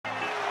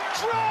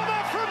Drama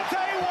from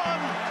day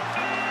one.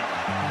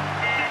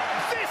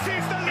 This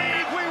is the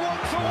league we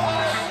want to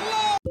watch.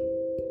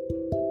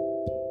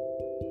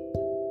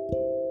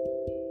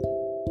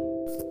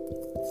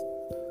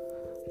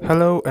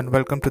 Hello and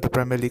welcome to the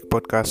Premier League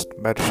podcast,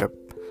 Battleship.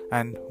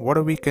 And what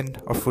a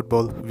weekend of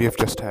football we have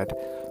just had.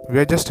 We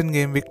are just in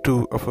game week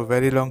 2 of a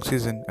very long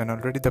season, and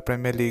already the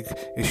Premier League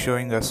is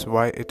showing us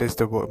why it is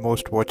the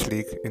most watched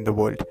league in the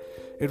world.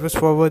 It was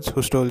forwards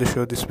who stole the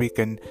show this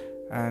weekend,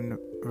 and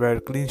where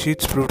clean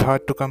sheets proved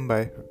hard to come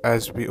by,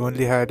 as we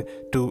only had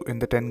 2 in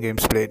the 10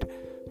 games played.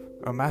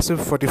 A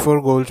massive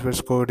 44 goals were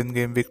scored in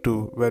game week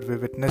 2, where we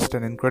witnessed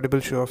an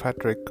incredible show of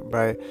hat-trick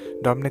by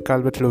Dominic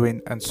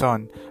Calvert-Lewin and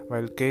Son,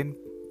 while Kane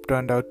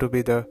turned out to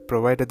be the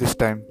provider this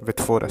time with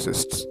 4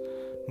 assists.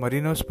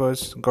 Mourinho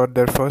Spurs got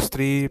their first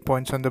 3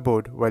 points on the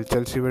board, while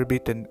Chelsea were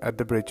beaten at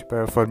the bridge by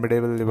a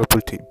formidable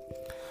Liverpool team.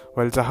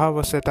 While Zaha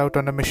was set out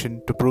on a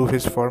mission to prove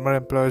his former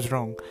employers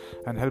wrong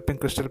and helping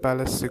Crystal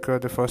Palace secure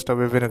the first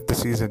away win of the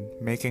season,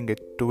 making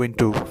it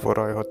 2-2 for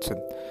Roy Hodgson.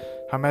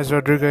 James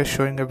Rodriguez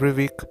showing every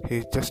week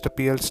he's just a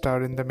PL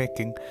star in the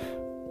making,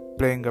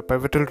 playing a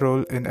pivotal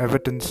role in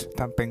Everton's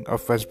thumping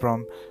of West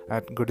Brom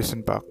at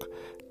Goodison Park.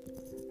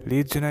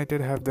 Leeds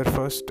United have their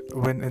first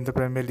win in the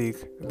Premier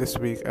League this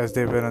week, as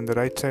they were on the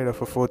right side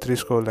of a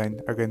 4-3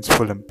 scoreline against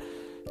Fulham.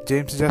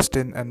 James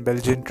Justin and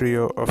Belgian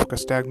trio of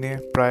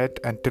Castagne, Pryor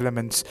and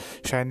Tielemans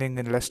shining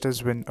in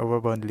Leicester's win over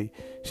Burnley.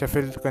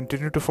 Sheffield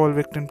continued to fall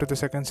victim to the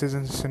second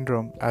season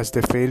syndrome as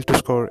they failed to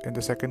score in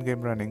the second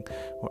game running,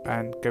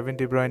 and Kevin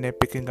De Bruyne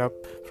picking up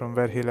from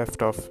where he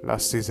left off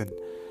last season.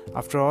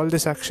 After all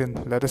this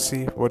action, let us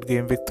see what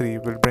game week 3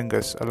 will bring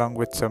us, along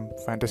with some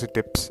fantasy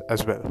tips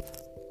as well.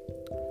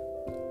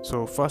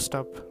 So first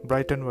up,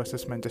 Brighton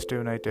versus Manchester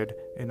United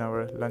in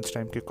our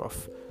lunchtime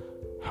kickoff.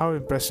 How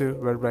impressive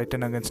were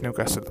Brighton against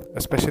Newcastle,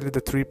 especially the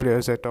 3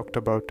 players I talked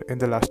about in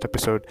the last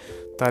episode,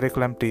 Tariq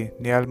Lamptey,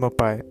 Niall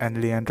Maupay and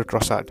Leandro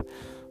Trossard.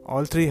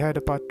 All 3 had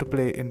a part to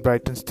play in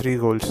Brighton's 3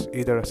 goals,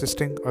 either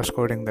assisting or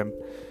scoring them.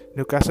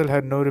 Newcastle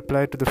had no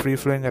reply to the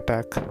free-flowing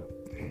attack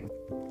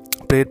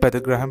played by the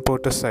Graham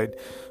Potter side,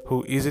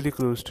 who easily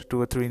cruised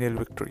to a 3-0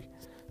 victory.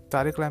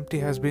 Tariq Lamptey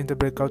has been the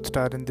breakout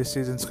star in this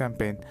season's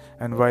campaign,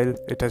 and while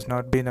it has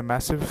not been a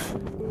massive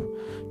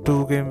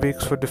 2 game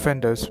weeks for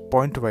defenders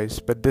point-wise,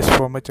 but this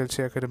former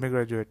Chelsea Academy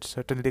graduate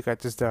certainly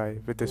catches the eye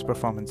with his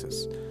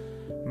performances.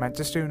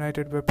 Manchester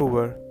United were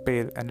poor,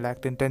 pale and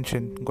lacked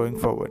intention going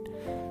forward.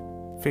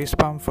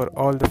 Facepalm for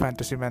all the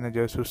fantasy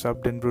managers who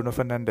subbed in Bruno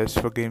Fernandes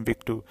for game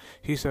week 2.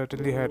 He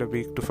certainly had a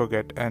week to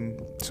forget,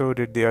 and so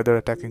did the other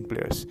attacking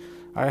players.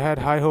 I had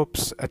high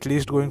hopes, at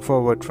least going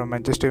forward, from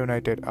Manchester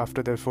United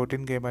after their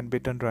 14-game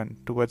unbeaten run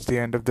towards the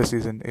end of the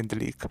season in the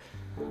league.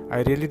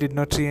 I really did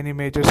not see any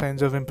major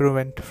signs of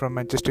improvement from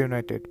Manchester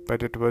United,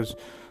 but it was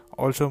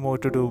also more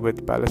to do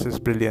with Palace's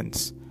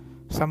brilliance.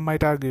 Some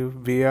might argue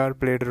VAR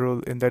played a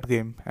role in that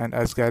game, and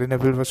as Gary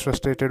Neville was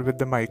frustrated with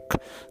the mic,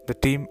 the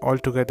team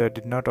altogether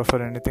did not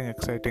offer anything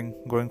exciting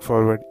going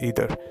forward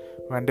either.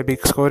 Van de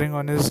Beek scoring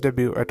on his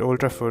debut at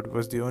Old Trafford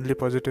was the only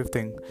positive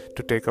thing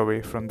to take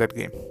away from that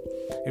game.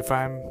 If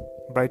I am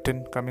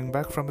Brighton coming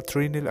back from a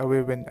 3-0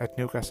 away win at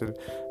Newcastle,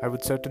 I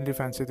would certainly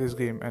fancy this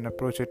game and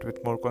approach it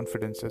with more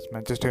confidence, as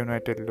Manchester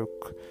United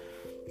look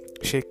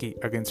shaky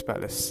against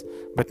Palace.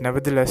 But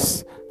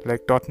nevertheless,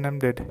 like Tottenham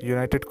did,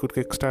 United could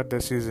kickstart their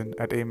season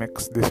at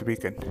Amex this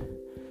weekend.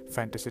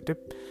 Fantasy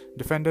tip: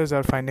 defenders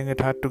are finding it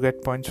hard to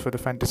get points for the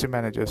fantasy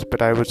managers,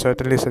 but I would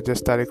certainly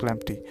suggest Tariq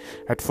Lamptey.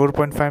 At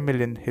 4.5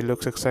 million, he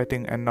looks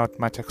exciting and not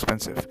much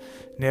expensive.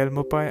 Niall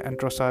Maupay and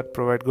Trossard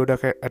provide good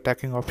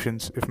attacking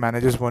options if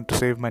managers want to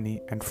save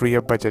money and free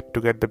up budget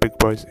to get the big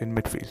boys in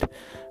midfield.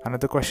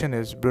 Another question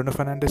is Bruno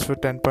Fernandes for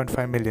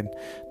 10.5 million.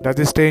 Does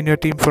he stay in your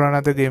team for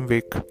another game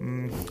week?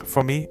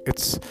 For me,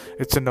 it's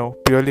a no,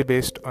 purely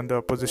based on the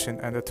opposition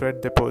and the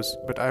threat they pose,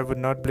 but I would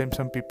not blame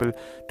some people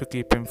to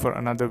keep him for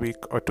another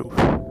week or 2.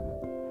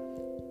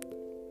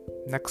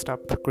 Next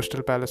up,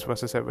 Crystal Palace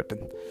vs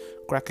Everton.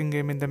 Cracking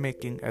game in the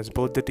making, as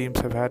both the teams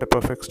have had a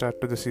perfect start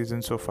to the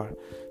season so far.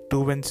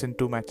 2 wins in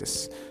 2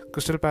 matches.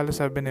 Crystal Palace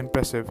have been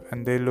impressive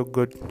and they look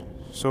good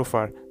so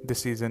far this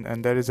season,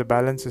 and there is a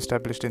balance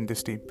established in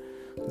this team.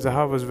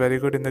 Zaha was very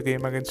good in the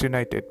game against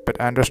United, but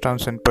Andros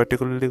Townsend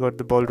particularly got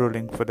the ball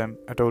rolling for them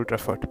at Old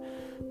Trafford.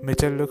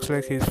 Mitchell looks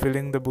like he's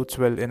filling the boots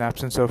well in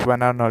absence of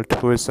Van Arnold,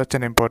 who is such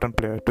an important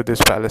player to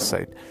this Palace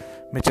side.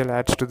 Mitchell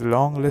adds to the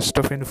long list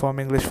of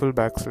informed English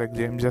fullbacks like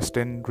James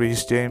Justin,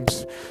 Reece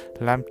James,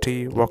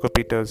 Lamptey, Walker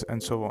Peters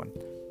and so on.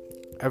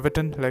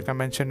 Everton, like I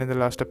mentioned in the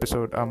last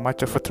episode, are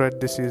much of a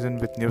threat this season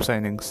with new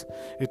signings.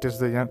 It is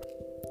the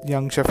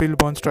young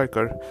Sheffield-born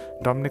striker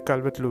Dominic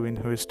Calvert-Lewin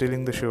who is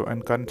stealing the show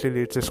and currently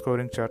leads the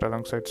scoring chart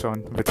alongside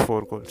Son with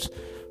 4 goals.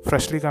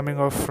 Freshly coming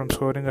off from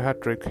scoring a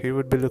hat-trick, he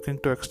would be looking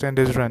to extend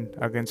his run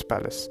against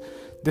Palace.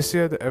 This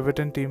year, the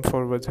Everton team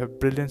forwards have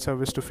brilliant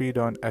service to feed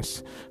on,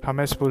 as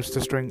James pulls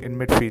the string in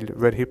midfield,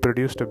 where he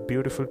produced a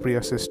beautiful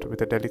pre-assist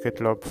with a delicate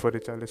lob for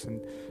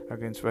Richarlison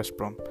against West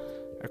Brom.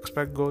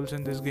 Expect goals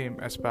in this game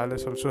as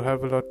Palace also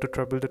have a lot to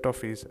trouble the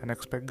Toffees and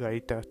expect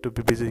Gaeta to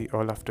be busy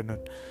all afternoon.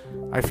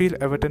 I feel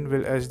Everton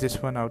will edge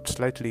this one out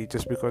slightly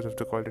just because of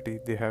the quality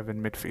they have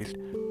in midfield.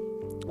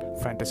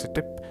 Fantasy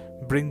tip: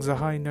 bring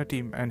Zaha in your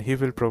team and he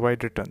will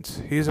provide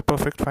returns. He is a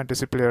perfect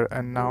fantasy player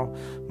and now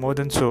more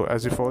than so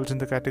as he falls in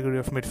the category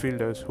of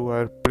midfielders who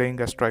are playing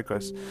as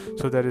strikers,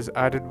 so there is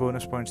added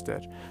bonus points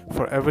there.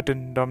 For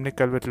Everton, Dominic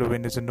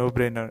Calvert-Lewin is a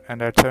no-brainer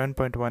and at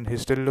 7.1 he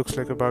still looks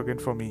like a bargain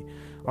for me.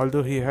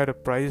 Although he had a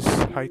price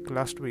hike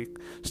last week,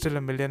 still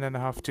 $1.5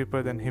 million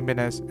cheaper than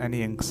Jimenez and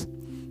Ings.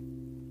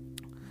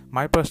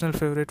 My personal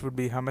favorite would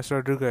be James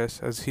Rodriguez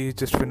as he is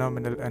just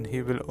phenomenal and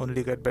he will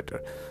only get better.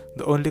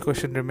 The only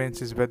question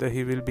remains is whether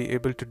he will be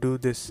able to do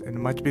this in a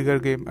much bigger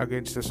game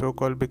against the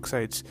so-called big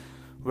sides.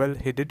 Well,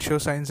 he did show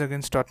signs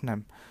against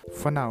Tottenham.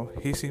 For now,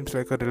 he seems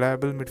like a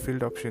reliable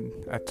midfield option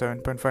at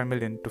 7.5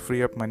 million to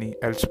free up money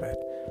elsewhere.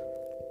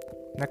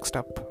 Next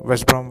up,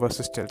 West Brom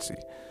vs Chelsea.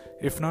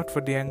 If not for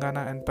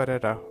Diangana and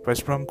Pereira,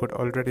 West Brom could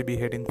already be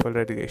heading for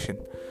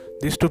relegation.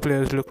 These two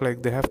players look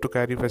like they have to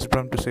carry West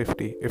Brom to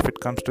safety if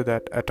it comes to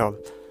that at all.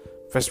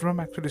 West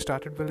Brom actually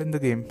started well in the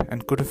game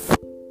and could have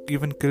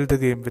even killed the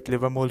game with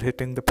Livermore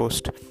hitting the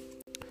post.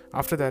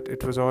 After that,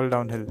 it was all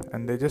downhill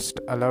and they just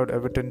allowed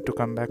Everton to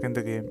come back in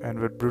the game and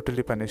were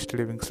brutally punished,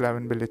 leaving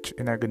Slaven Bilic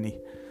in agony.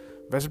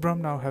 West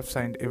Brom now have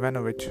signed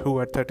Ivanovic,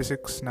 who at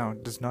 36 now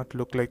does not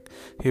look like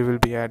he will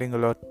be adding a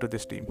lot to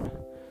this team.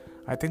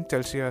 I think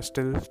Chelsea are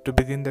still to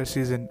begin their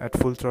season at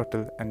full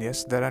throttle, and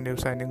yes, there are new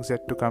signings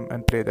yet to come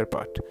and play their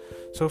part.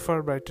 So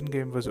far, Brighton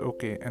game was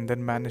okay, and then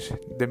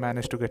they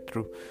managed to get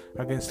through.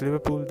 Against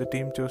Liverpool, the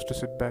team chose to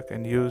sit back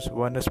and use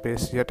Werner's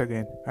pace yet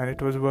again, and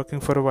it was working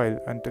for a while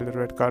until a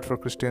red card for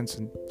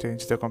Christensen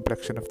changed the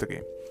complexion of the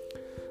game.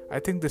 I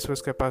think this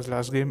was Kepa's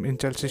last game in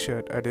Chelsea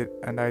shirt,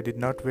 and I did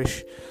not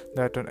wish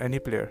that on any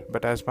player,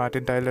 but as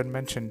Martin Tyler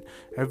mentioned,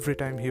 every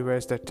time he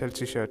wears that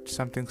Chelsea shirt,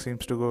 something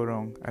seems to go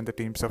wrong and the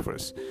team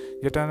suffers.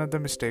 Yet another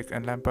mistake,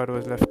 and Lampard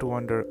was left to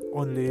wonder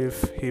only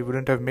if he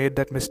wouldn't have made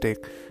that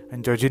mistake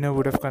and Jorginho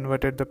would have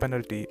converted the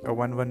penalty, a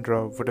 1-1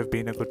 draw would have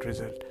been a good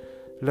result.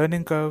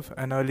 Learning curve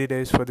and early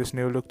days for this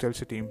new-look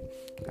Chelsea team,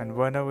 and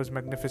Werner was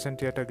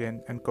magnificent yet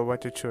again, and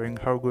Kovacic showing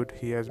how good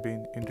he has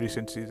been in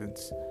recent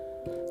seasons.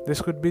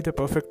 This could be the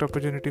perfect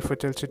opportunity for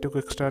Chelsea to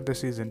kickstart the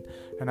season,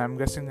 and I'm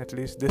guessing at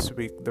least this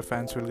week the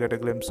fans will get a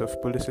glimpse of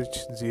Pulisic,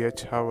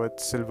 Ziyech, Howard,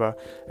 Silva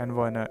and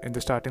Werner in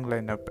the starting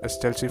lineup as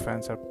Chelsea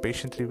fans are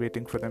patiently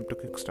waiting for them to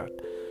kickstart.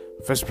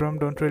 West Brom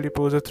don't really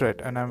pose a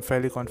threat, and I'm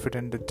fairly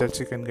confident that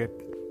Chelsea can get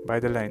by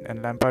the line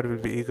and Lampard will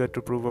be eager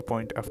to prove a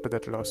point after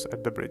that loss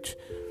at the Bridge.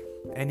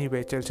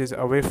 Anyway, Chelsea's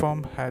away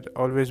form had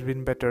always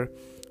been better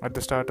at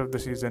the start of the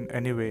season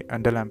anyway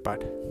under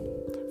Lampard.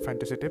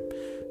 Fantasy tip: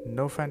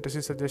 no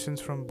fantasy suggestions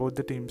from both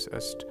the teams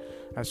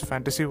as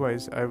fantasy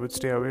wise I would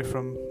stay away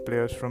from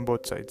players from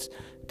both sides.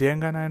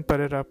 Diangana and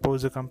Pereira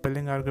pose a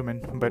compelling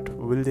argument, but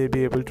will they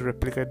be able to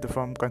replicate the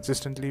form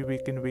consistently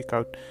week in week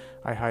out?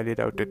 I highly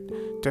doubt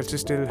it. Chelsea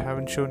still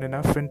haven't shown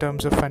enough in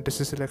terms of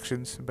fantasy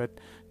selections, but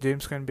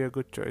James can be a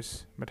good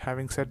choice. But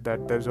having said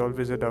that, there's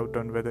always a doubt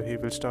on whether he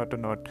will start or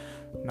not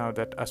now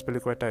that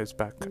Azpilicueta is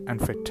back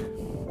and fit.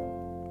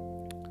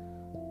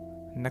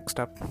 Next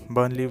up,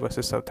 Burnley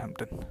vs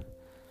Southampton.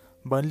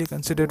 Burnley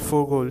conceded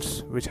 4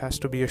 goals, which has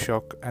to be a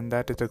shock, and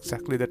that is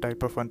exactly the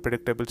type of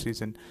unpredictable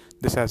season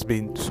this has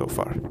been so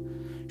far.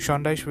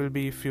 Sean Dyche will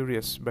be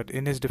furious, but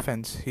in his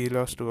defense, he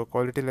lost to a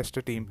quality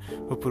Leicester team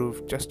who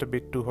proved just a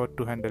bit too hot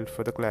to handle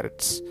for the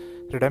Clarets.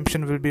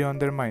 Redemption will be on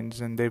their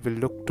minds, and they will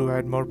look to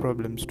add more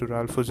problems to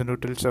Ralph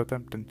Hasenhüttl's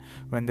Southampton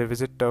when they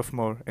visit Turf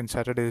Moor in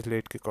Saturday's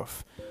late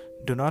kickoff.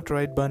 Do not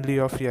write Burnley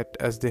off yet,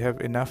 as they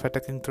have enough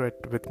attacking threat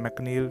with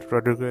McNeil,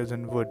 Rodriguez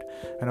and Wood,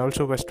 and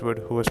also Westwood,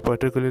 who was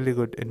particularly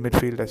good in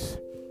midfield.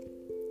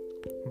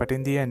 But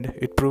in the end,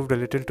 it proved a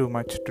little too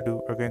much to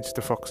do against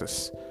the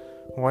Foxes.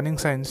 Warning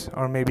signs,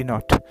 or maybe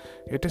not.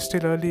 It is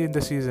still early in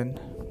the season,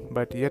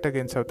 but yet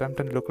again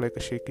Southampton look like a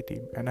shaky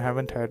team and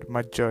haven't had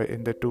much joy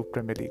in their 2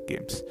 Premier League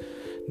games.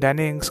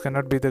 Danny Ings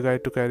cannot be the guy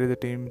to carry the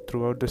team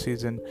throughout the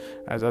season,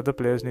 as other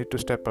players need to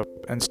step up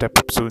and step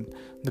up soon.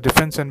 The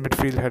defense and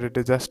midfield had a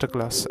disaster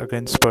class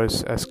against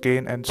Spurs as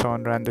Kane and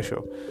Son ran the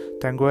show.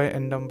 Tanguy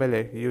and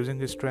Ndombele, using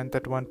his strength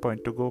at one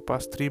point to go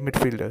past 3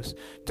 midfielders,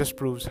 just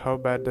proves how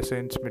bad the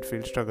Saints'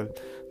 midfield struggle.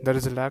 There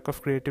is a lack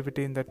of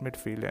creativity in that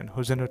midfield, and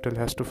Hasenhüttl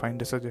has to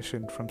find a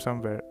suggestion from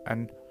somewhere,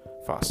 and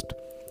fast.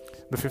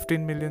 The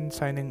 15 million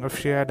signing of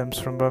Shea Adams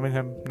from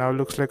Birmingham now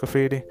looks like a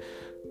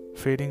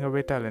fading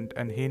away talent,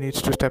 and he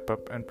needs to step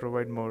up and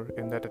provide more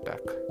in that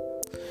attack.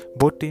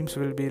 Both teams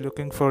will be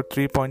looking for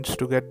 3 points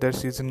to get their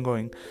season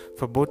going.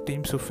 For both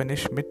teams who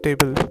finish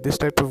mid-table, this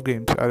type of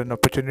games are an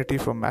opportunity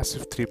for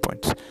massive 3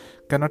 points.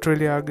 Cannot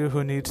really argue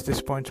who needs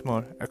these points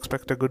more.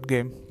 Expect a good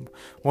game.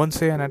 Won't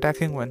say an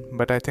attacking one,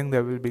 but I think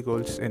there will be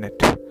goals in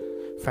it.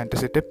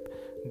 Fantasy tip: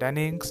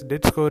 Danny Ings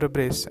did score a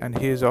brace and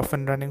he is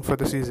often running for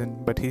the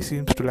season, but he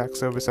seems to lack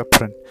service up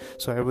front,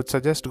 so I would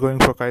suggest going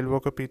for Kyle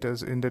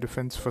Walker-Peters in the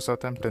defense for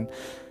Southampton,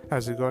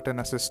 as he got an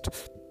assist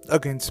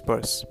against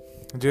Spurs.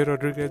 Jay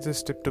Rodriguez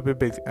is tipped to be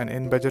big and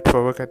in budget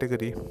forward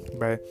category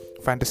by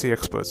fantasy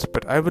experts,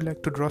 but I would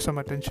like to draw some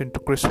attention to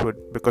Chris Wood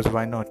because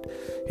why not?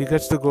 He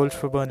gets the goals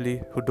for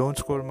Burnley, who don't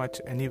score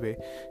much anyway.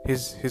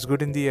 He's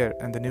good in the air,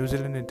 and the New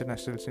Zealand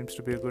international seems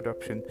to be a good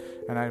option,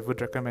 and I would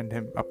recommend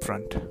him up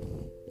front.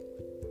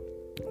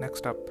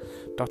 Next up,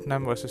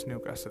 Tottenham versus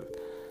Newcastle.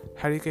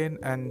 Harry Kane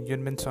and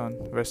Heung-min Son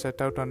were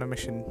set out on a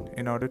mission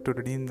in order to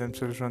redeem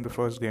themselves from the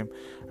first game,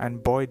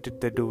 and boy did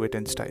they do it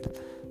in style.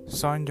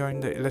 Son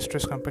joined the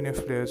illustrious company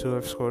of players who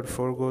have scored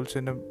 4 goals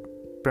in a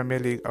Premier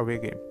League away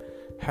game.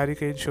 Harry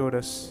Kane showed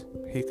us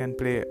he can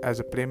play as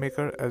a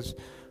playmaker, as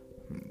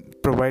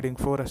providing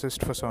 4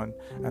 assists for Son,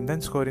 and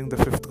then scoring the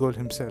 5th goal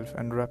himself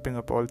and wrapping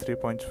up all 3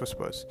 points for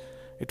Spurs.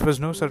 It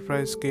was no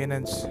surprise Kane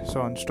and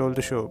Son stole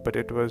the show, but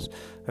it was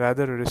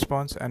rather a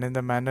response and in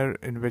the manner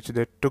in which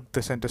they took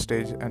the centre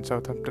stage, and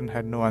Southampton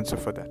had no answer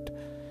for that.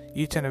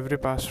 Each and every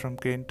pass from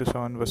Kane to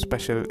Son was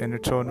special in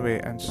its own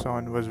way, and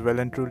Son was well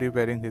and truly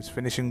wearing his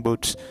finishing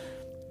boots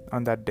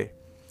on that day.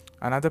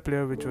 Another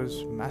player which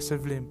was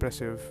massively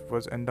impressive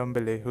was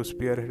Ndombele, who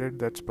spearheaded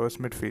that Spurs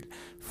midfield,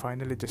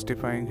 finally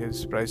justifying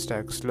his price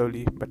tag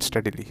slowly but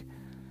steadily.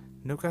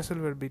 Newcastle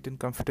were beaten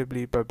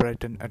comfortably by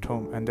Brighton at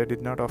home, and they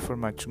did not offer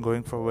much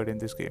going forward in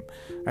this game.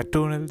 At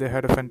 2-0, they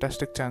had a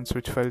fantastic chance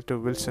which fell to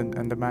Wilson,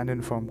 and the man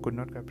in form could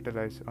not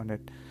capitalize on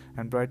it,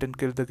 and Brighton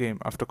killed the game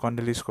after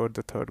Connolly scored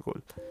the 3rd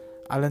goal.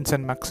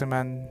 Allenson,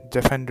 Maximan,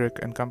 Jeff Hendrick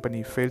and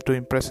company failed to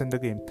impress in the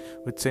game,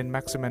 with St.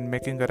 Maximan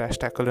making a rash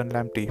tackle on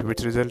Lamptey,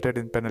 which resulted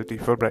in penalty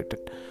for Brighton.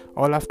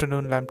 All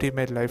afternoon, Lamptey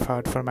made life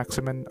hard for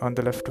Maximan on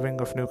the left wing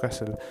of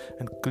Newcastle,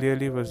 and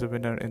clearly was the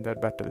winner in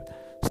that battle.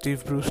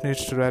 Steve Bruce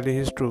needs to rally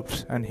his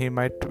troops, and he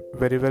might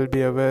very well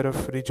be aware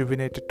of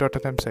rejuvenated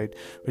Tottenham side,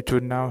 which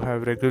would now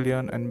have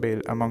Reguilon and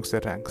Bale amongst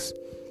their ranks.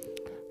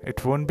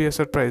 It won't be a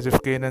surprise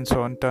if Kane and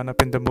Son turn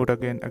up in the mood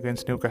again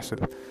against Newcastle.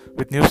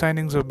 With new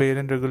signings of Bale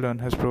and Reguilon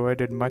has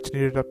provided much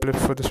needed uplift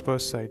for the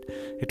Spurs side.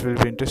 It will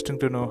be interesting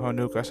to know how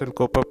Newcastle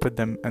cope up with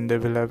them, and they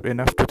will have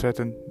enough to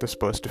threaten the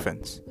Spurs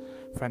defense.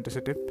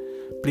 Fantasy tip: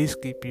 please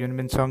keep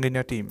Heung-min Son in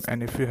your team,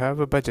 and if you have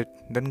a budget,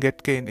 then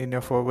get Kane in your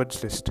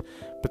forwards list.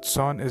 But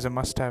Son is a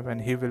must-have, and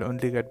he will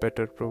only get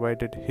better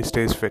provided he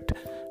stays fit.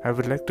 I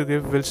would like to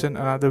give Wilson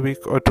another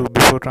week or 2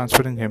 before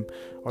transferring him.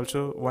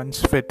 Also,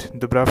 once fit,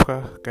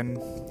 Dubravka can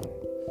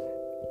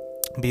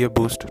be a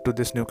boost to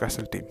this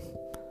Newcastle team.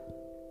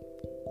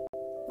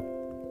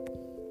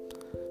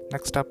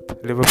 Next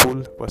up,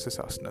 Liverpool versus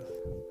Arsenal.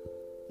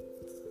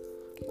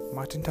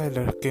 Martin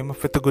Tyler came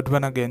up with a good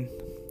one again.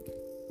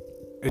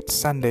 It's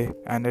Sunday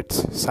and it's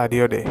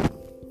Sadio Day.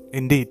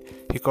 Indeed,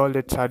 he called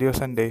it Sadio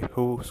Sunday,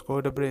 who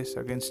scored a brace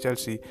against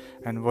Chelsea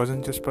and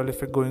wasn't just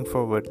prolific going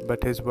forward,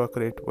 but his work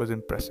rate was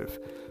impressive.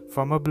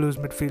 Former Blues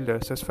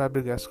midfielder Cesc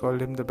Fabregas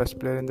called him the best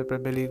player in the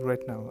Premier League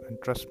right now,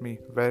 and trust me,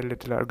 very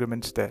little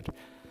arguments there.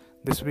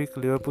 This week,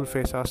 Liverpool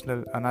face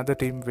Arsenal, another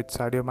team which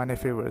Sadio Mane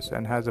favours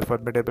and has a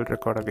formidable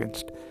record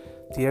against.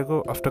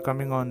 Thiago, after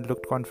coming on,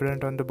 looked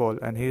confident on the ball,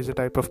 and he is the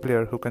type of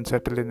player who can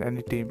settle in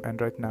any team, and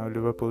right now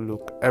Liverpool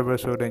look ever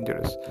so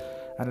dangerous.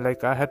 And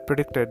like I had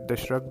predicted, they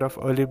shrugged off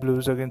early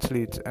Blues against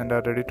Leeds and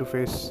are ready to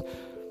face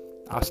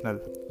Arsenal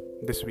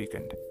this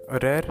weekend. A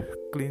rare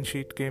clean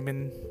sheet came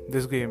in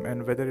this game,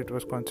 and whether it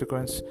was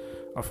consequence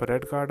of a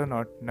red card or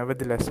not,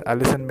 nevertheless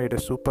Alisson made a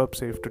superb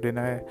save to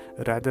deny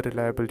a rather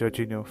reliable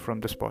Jorginho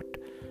from the spot.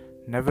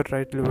 Never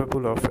write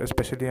Liverpool off,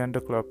 especially under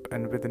Klopp,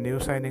 and with the new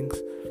signings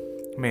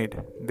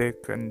made, they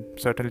can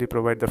certainly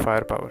provide the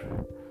firepower.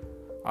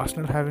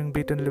 Arsenal, having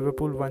beaten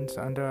Liverpool once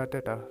under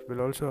Arteta,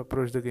 will also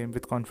approach the game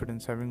with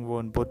confidence, having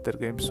won both their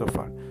games so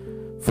far.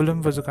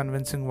 Fulham was a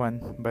convincing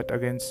one, but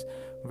against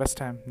West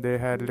Ham they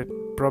had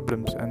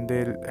problems, and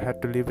they had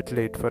to leave it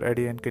late for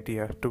Eddie and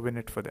Nketiah to win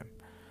it for them.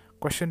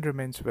 Question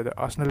remains whether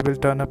Arsenal will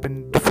turn up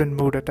in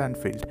different mood at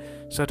Anfield.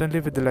 Certainly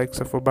with the likes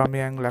of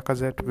Aubameyang,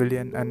 Lacazette,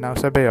 Willian and now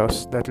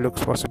Ceballos, that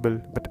looks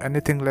possible, but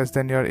anything less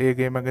than your A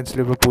game against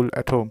Liverpool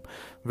at home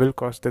will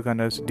cost the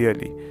Gunners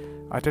dearly.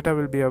 Arteta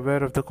will be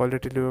aware of the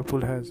quality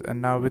Liverpool has,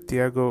 and now with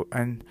Thiago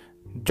and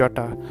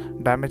Jota,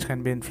 damage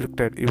can be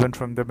inflicted even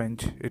from the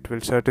bench. It will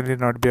certainly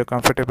not be a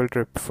comfortable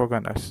trip for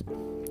Gunners.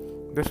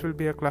 This will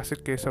be a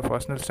classic case of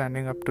Arsenal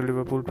standing up to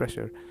Liverpool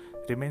pressure.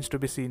 Remains to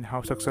be seen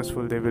how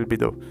successful they will be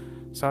though.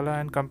 Salah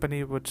and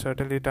company would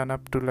certainly turn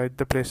up to light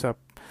the place up,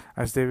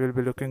 as they will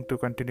be looking to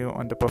continue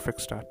on the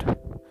perfect start.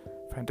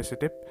 Fantasy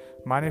tip: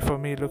 Mane for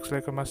me looks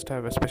like a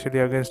must-have, especially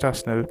against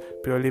Arsenal,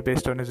 purely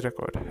based on his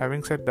record.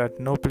 Having said that,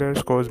 no player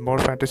scores more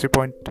fantasy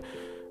points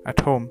at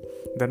home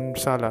than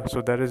Salah,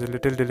 so there is a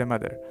little dilemma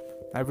there.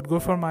 I would go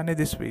for Mane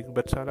this week,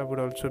 but Salah would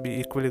also be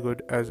equally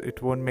good, as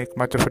it won't make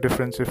much of a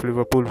difference if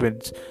Liverpool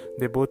wins.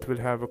 They both will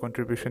have a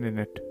contribution in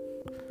it.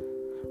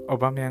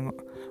 Aubameyang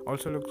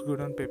also looks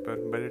good on paper,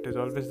 but it is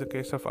always the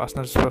case of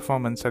Arsenal's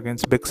performance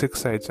against Big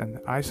Six sides, and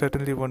I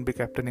certainly won't be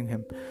captaining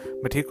him.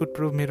 But he could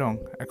prove me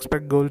wrong.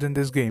 Expect goals in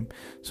this game,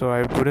 so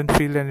I wouldn't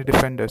feel any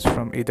defenders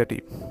from either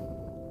team.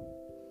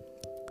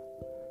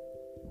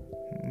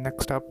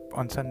 Next up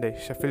on Sunday,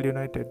 Sheffield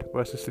United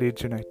versus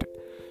Leeds United.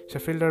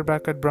 Sheffield are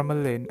back at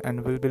Brummel Lane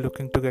and will be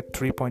looking to get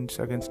 3 points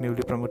against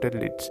newly promoted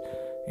Leeds.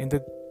 In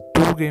the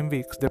 2 game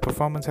weeks, their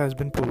performance has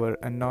been poor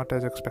and not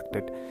as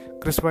expected.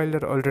 Chris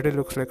Wilder already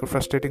looks like a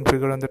frustrating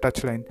figure on the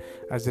touchline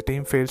as the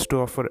team fails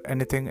to offer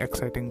anything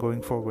exciting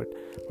going forward.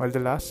 While the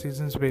last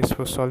season's base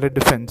was solid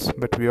defense,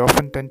 but we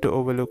often tend to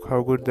overlook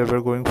how good they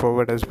were going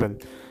forward as well.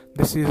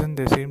 This season,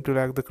 they seem to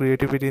lack the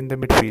creativity in the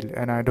midfield,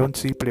 and I don't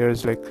see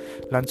players like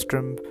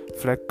Lundstrom,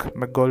 Fleck,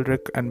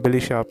 McGoldrick, and Billy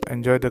Sharp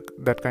enjoy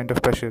that kind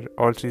of pressure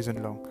all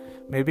season long.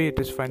 Maybe it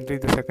is finally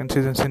the second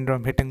season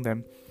syndrome hitting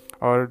them,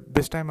 or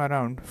this time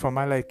around, for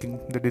my liking,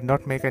 they did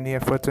not make any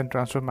efforts in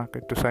transfer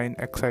market to sign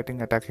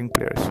exciting attacking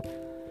players.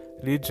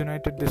 Leeds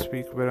United this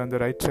week were on the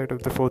right side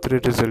of the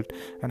 4-3 result,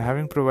 and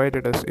having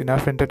provided us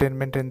enough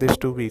entertainment in these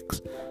 2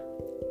 weeks,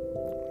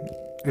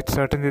 it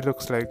certainly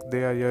looks like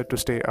they are here to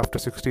stay after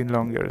 16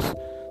 long years.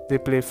 They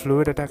play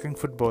fluid attacking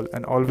football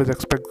and always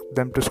expect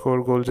them to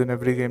score goals in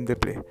every game they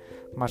play.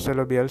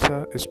 Marcelo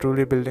Bielsa is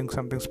truly building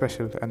something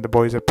special, and the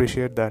boys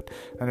appreciate that,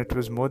 and it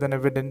was more than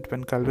evident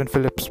when Calvin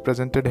Phillips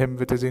presented him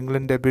with his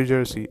England debut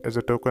jersey as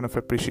a token of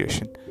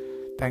appreciation.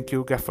 Thank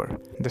you, Gaffer.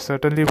 They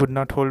certainly would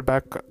not hold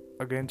back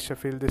against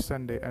Sheffield this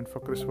Sunday, and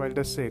for Chris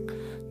Wilder's sake,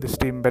 this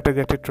team better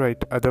get it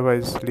right,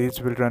 otherwise Leeds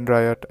will run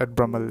riot at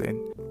Brummel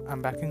Lane.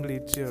 I'm backing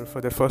Leeds here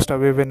for their first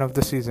away win of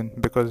the season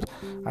because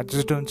I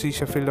just don't see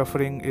Sheffield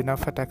offering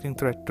enough attacking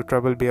threat to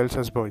trouble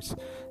Bielsa's boys.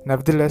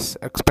 Nevertheless,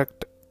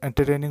 expect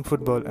entertaining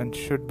football and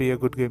should be a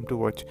good game to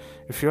watch.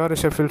 If you are a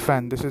Sheffield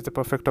fan, this is the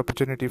perfect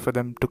opportunity for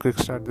them to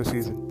kickstart the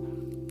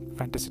season.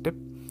 Fantasy tip: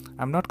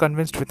 I'm not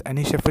convinced with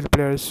any Sheffield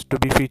players to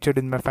be featured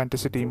in my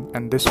fantasy team,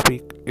 and this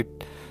week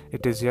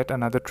it is yet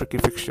another tricky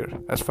fixture.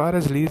 As far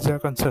as Leeds are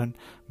concerned,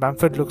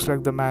 Bamford looks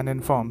like the man in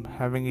form,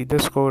 having either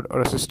scored or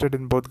assisted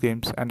in both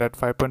games, and at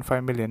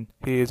 5.5 million,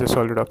 he is a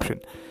solid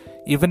option.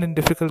 Even in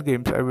difficult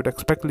games, I would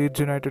expect Leeds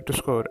United to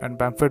score, and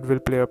Bamford will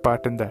play a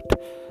part in that.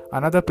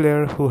 Another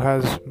player who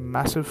has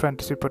massive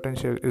fantasy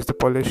potential is the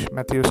Polish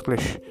Mateusz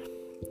Klisz,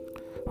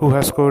 who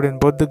has scored in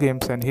both the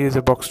games, and he is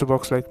a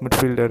box-to-box like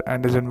midfielder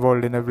and is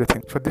involved in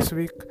everything. For this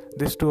week,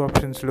 these 2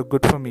 options look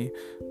good for me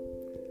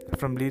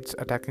from Leeds'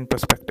 attacking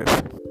perspective.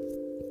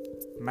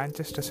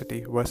 Manchester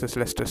City versus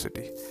Leicester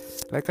City.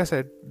 Like I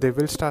said, they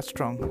will start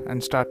strong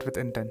and start with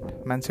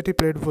intent. Man City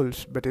played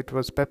Wolves, but it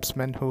was Pep's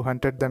men who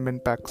hunted them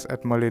in packs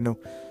at Molineux.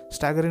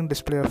 Staggering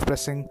display of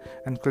pressing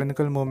and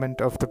clinical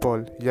movement of the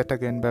ball yet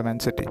again by Man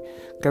City.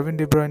 Kevin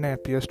De Bruyne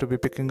appears to be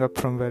picking up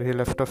from where he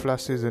left off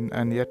last season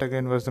and yet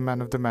again was the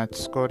man of the match,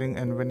 scoring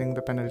and winning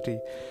the penalty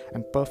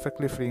and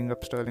perfectly freeing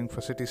up Sterling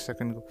for City's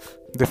second goal.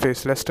 They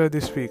face Leicester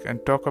this week,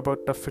 and talk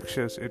about tough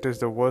fixtures, it is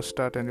the worst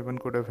start anyone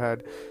could have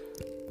had.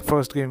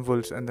 First game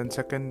Wolves, and then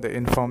second the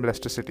informed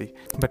Leicester City.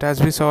 But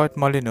as we saw at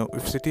Molineux,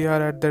 if City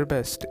are at their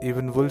best,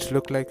 even Wolves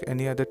look like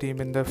any other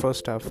team in the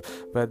first half,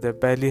 where they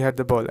barely had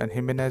the ball and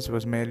Jimenez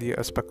was merely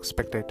a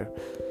spectator.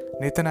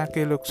 Nathan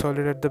Ake looks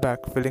solid at the back,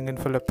 filling in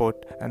for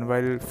Laporte, and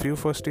while few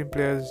first team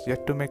players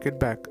yet to make it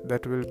back,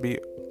 that will be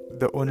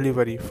the only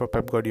worry for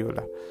Pep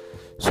Guardiola.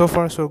 So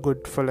far so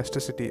good for Leicester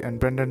City and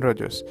Brendan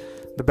Rodgers.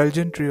 The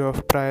Belgian trio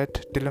of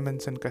Prayet,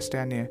 Tielemans and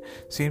Castagne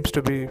seems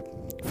to be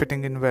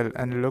fitting in well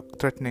and look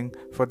threatening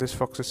for this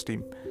Foxes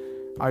team.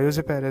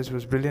 Ayoze Perez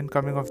was brilliant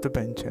coming off the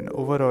bench, and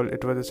overall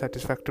it was a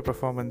satisfactory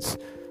performance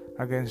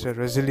against a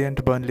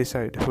resilient Burnley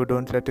side who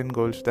don't let in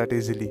goals that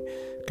easily.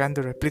 Can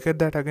they replicate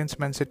that against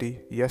Man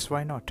City? Yes,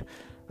 why not?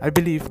 I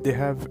believe they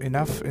have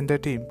enough in their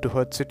team to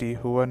hurt City,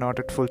 who are not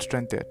at full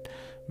strength yet.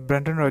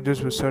 Brendan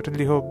Rodgers will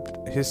certainly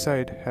hope his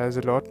side has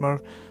a lot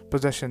more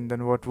possession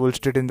than what Wolves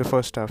did in the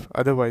first half,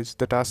 otherwise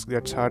the task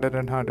gets harder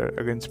and harder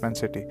against Man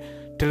City.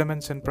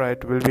 Tielemans and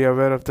Prayet will be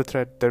aware of the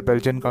threat their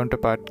Belgian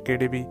counterpart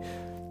KDB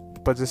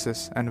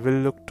possesses and will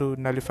look to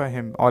nullify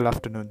him all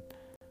afternoon.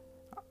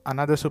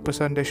 Another Super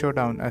Sunday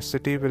showdown, as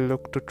City will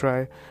look to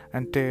try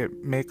and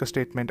make a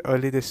statement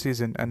early this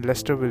season, and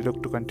Leicester will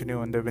look to continue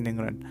on their winning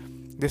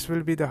run. This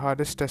will be the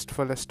hardest test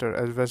for Leicester,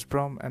 as West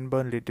Brom and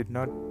Burnley did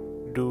not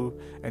do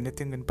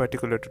anything in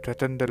particular to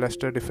threaten the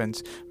Leicester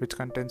defense, which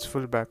contains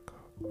fullback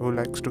who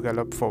likes to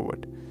gallop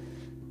forward.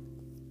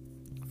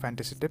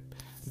 Fantasy tip: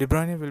 De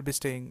Bruyne will be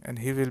staying, and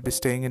he will be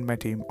staying in my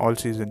team all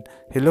season.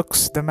 He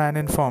looks the man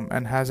in form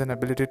and has an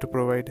ability to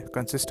provide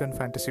consistent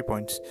fantasy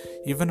points.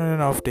 Even on an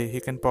off day, he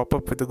can pop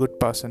up with a good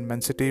pass, and Man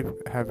City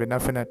have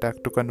enough in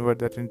attack to convert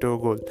that into a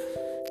goal.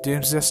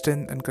 James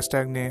Justin and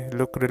Castagne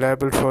look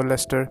reliable for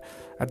Leicester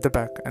at the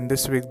back, and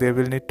this week they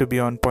will need to be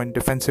on point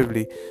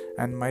defensively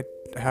and might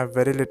have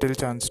very little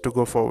chance to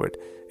go forward.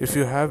 If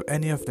you have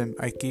any of them,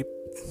 I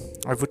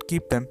would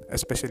keep them,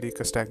 especially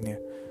Castagne.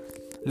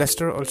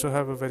 Leicester also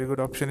have a very good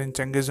option in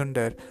Cengiz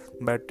Under,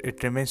 but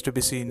it remains to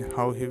be seen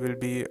how he will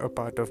be a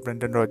part of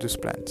Brendan Rodgers'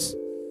 plans.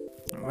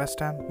 West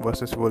Ham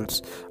versus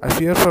Wolves. I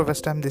fear for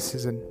West Ham this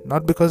season,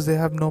 not because they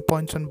have no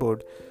points on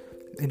board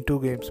in 2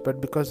 games, but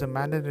because the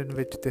manner in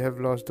which they have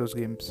lost those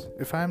games.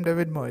 If I am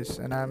David Moyes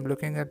and I am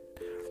looking at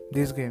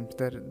these games,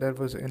 there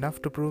was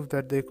enough to prove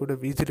that they could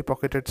have easily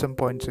pocketed some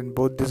points in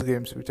both these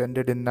games, which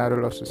ended in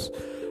narrow losses.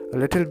 A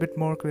little bit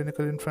more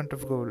clinical in front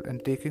of goal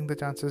and taking the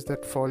chances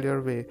that fall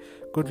your way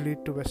could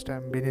lead to West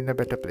Ham being in a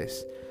better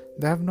place.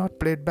 They have not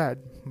played bad,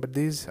 but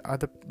these are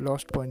the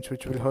lost points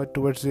which will hurt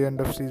towards the end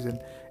of season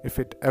if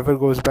it ever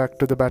goes back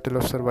to the battle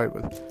of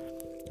survival.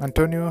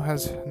 Antonio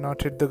has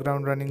not hit the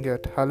ground running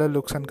yet. Haller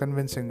looks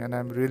unconvincing and I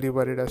am really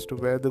worried as to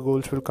where the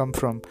goals will come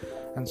from,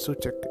 and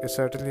Souček is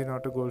certainly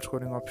not a goal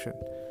scoring option.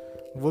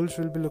 Wolves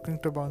will be looking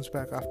to bounce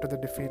back after the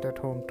defeat at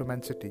home to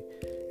Man City.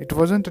 It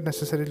wasn't a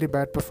necessarily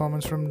bad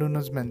performance from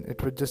Nuno's men,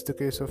 it was just the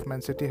case of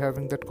Man City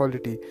having that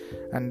quality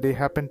and they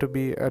happened to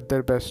be at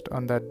their best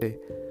on that day.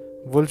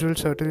 Wolves will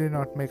certainly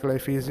not make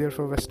life easier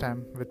for West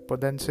Ham, with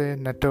Podence,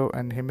 Neto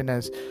and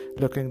Jimenez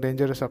looking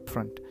dangerous up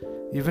front.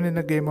 Even in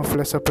a game of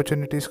less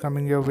opportunities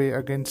coming your way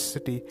against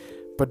City,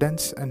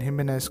 Podence and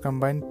Jimenez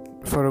combined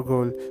for a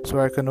goal, so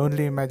I can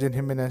only imagine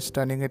Jimenez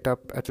turning it up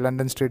at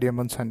London Stadium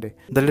on Sunday.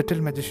 The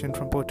little magician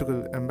from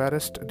Portugal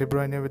embarrassed De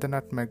Bruyne with a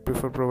nutmeg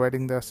before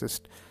providing the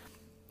assist.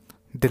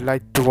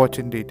 Delight to watch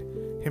indeed.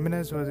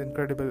 Jimenez was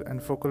incredible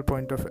and focal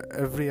point of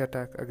every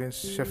attack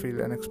against Sheffield,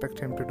 and expect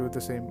him to do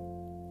the same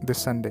this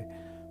Sunday.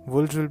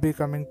 Wolves will be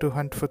coming to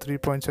hunt for 3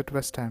 points at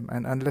West Ham,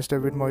 and unless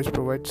David Moyes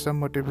provides some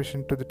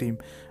motivation to the team,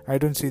 I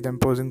don't see them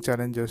posing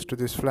challenges to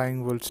this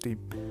flying Wolves team.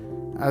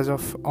 As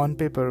of on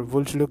paper,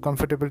 Wolves look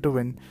comfortable to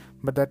win,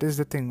 but that is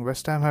the thing,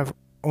 West Ham have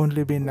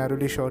only been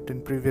narrowly short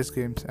in previous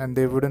games and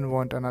they wouldn't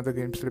want another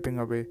game slipping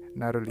away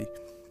narrowly.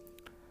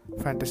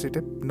 Fantasy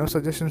tip: no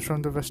suggestions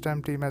from the West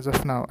Ham team as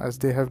of now, as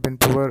they have been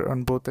poor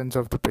on both ends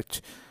of the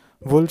pitch.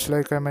 Wolves,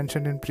 like I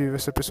mentioned in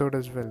previous episode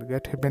as well,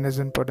 get Jimenez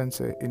and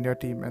Podence in your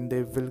team and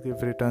they will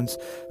give returns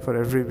for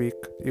every week,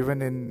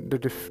 even in the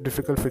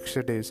difficult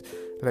fixture days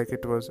like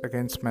it was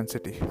against Man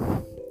City.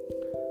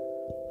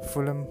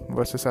 Fulham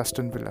versus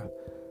Aston Villa.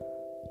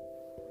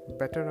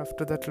 Better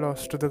after that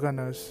loss to the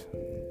Gunners,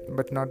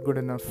 but not good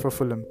enough for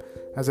Fulham.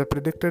 As I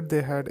predicted,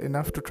 they had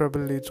enough to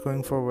trouble Leeds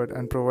going forward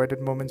and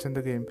provided moments in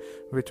the game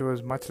which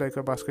was much like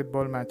a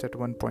basketball match at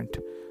one point.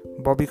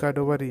 Bobby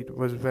Cordova-Reid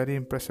was very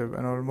impressive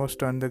and almost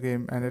turned the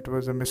game, and it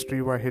was a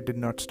mystery why he did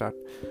not start.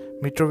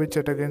 Mitrovic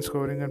yet again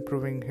scoring and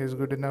proving he is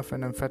good enough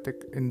and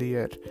emphatic in the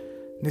air.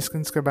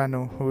 Niskins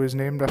Cabano, who is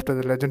named after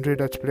the legendary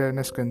Dutch player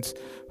Niskins,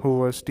 who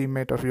was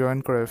teammate of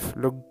Johan Cruyff,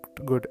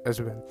 looked good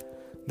as well.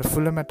 The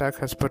Fulham attack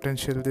has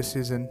potential this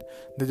season.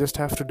 They just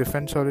have to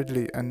defend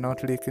solidly and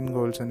not leak in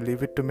goals and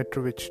leave it to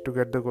Mitrovic to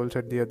get the goals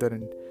at the other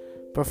end.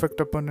 Perfect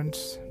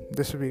opponents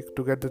this week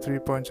to get the 3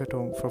 points at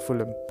home for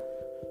Fulham.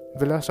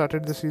 Villa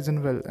started the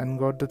season well and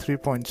got the 3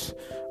 points,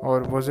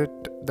 or was it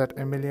that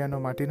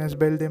Emiliano Martinez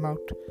bailed them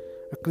out?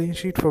 A clean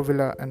sheet for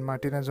Villa and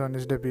Martinez on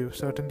his debut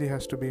certainly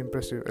has to be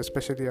impressive,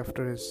 especially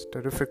after his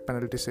terrific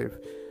penalty save.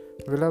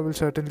 Villa will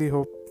certainly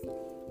hope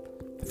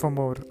for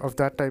more of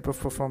that type of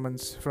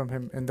performance from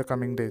him in the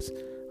coming days.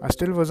 I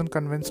still wasn't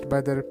convinced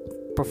by their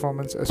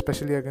performance,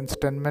 especially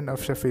against 10 men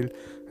of Sheffield,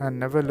 and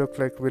never looked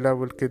like Villa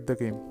would kid the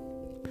game.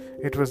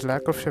 It was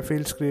lack of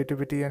Sheffield's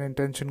creativity and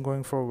intention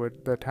going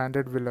forward that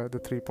handed Villa the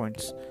 3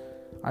 points.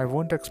 I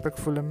won't expect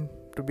Fulham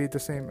to be the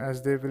same,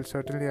 as they will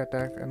certainly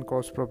attack and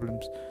cause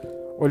problems.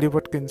 Ollie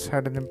Watkins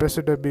had an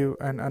impressive debut,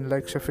 and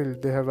unlike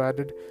Sheffield, they have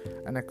added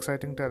an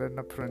exciting talent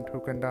up front who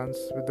can dance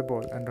with the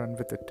ball and run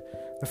with it.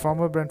 The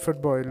former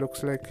Brentford boy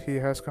looks like he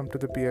has come to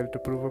the PL to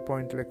prove a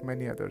point like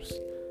many others.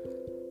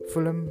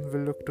 Fulham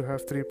will look to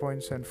have 3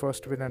 points and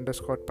first win under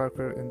Scott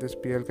Parker in this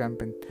PL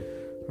campaign.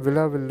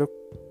 Villa will look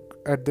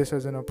at this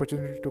as an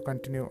opportunity to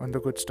continue on the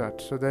good start.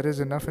 So there is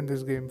enough in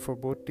this game for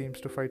both teams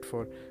to fight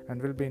for,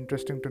 and will be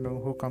interesting to know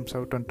who comes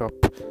out on top.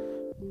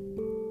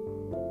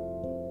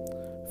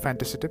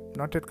 Fantasy tip: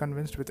 not yet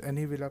convinced with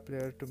any Villa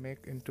player to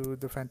make into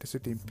the fantasy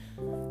team.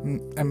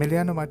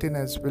 Emiliano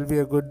Martinez will be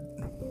a good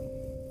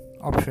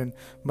option,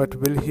 but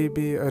will he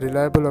be a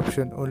reliable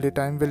option? Only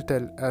time will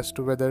tell as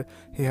to whether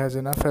he has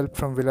enough help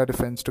from Villa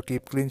defense to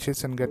keep clean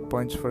sheets and get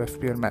points for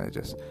FPL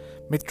managers.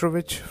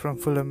 Mitrovic from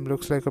Fulham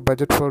looks like a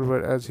budget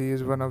forward, as he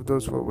is one of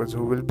those forwards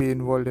who will be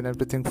involved in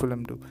everything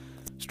Fulham do.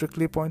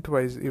 Strictly point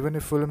wise, even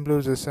if Fulham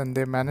loses and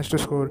they manage to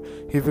score,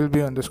 he will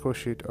be on the score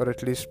sheet or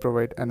at least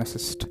provide an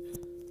assist.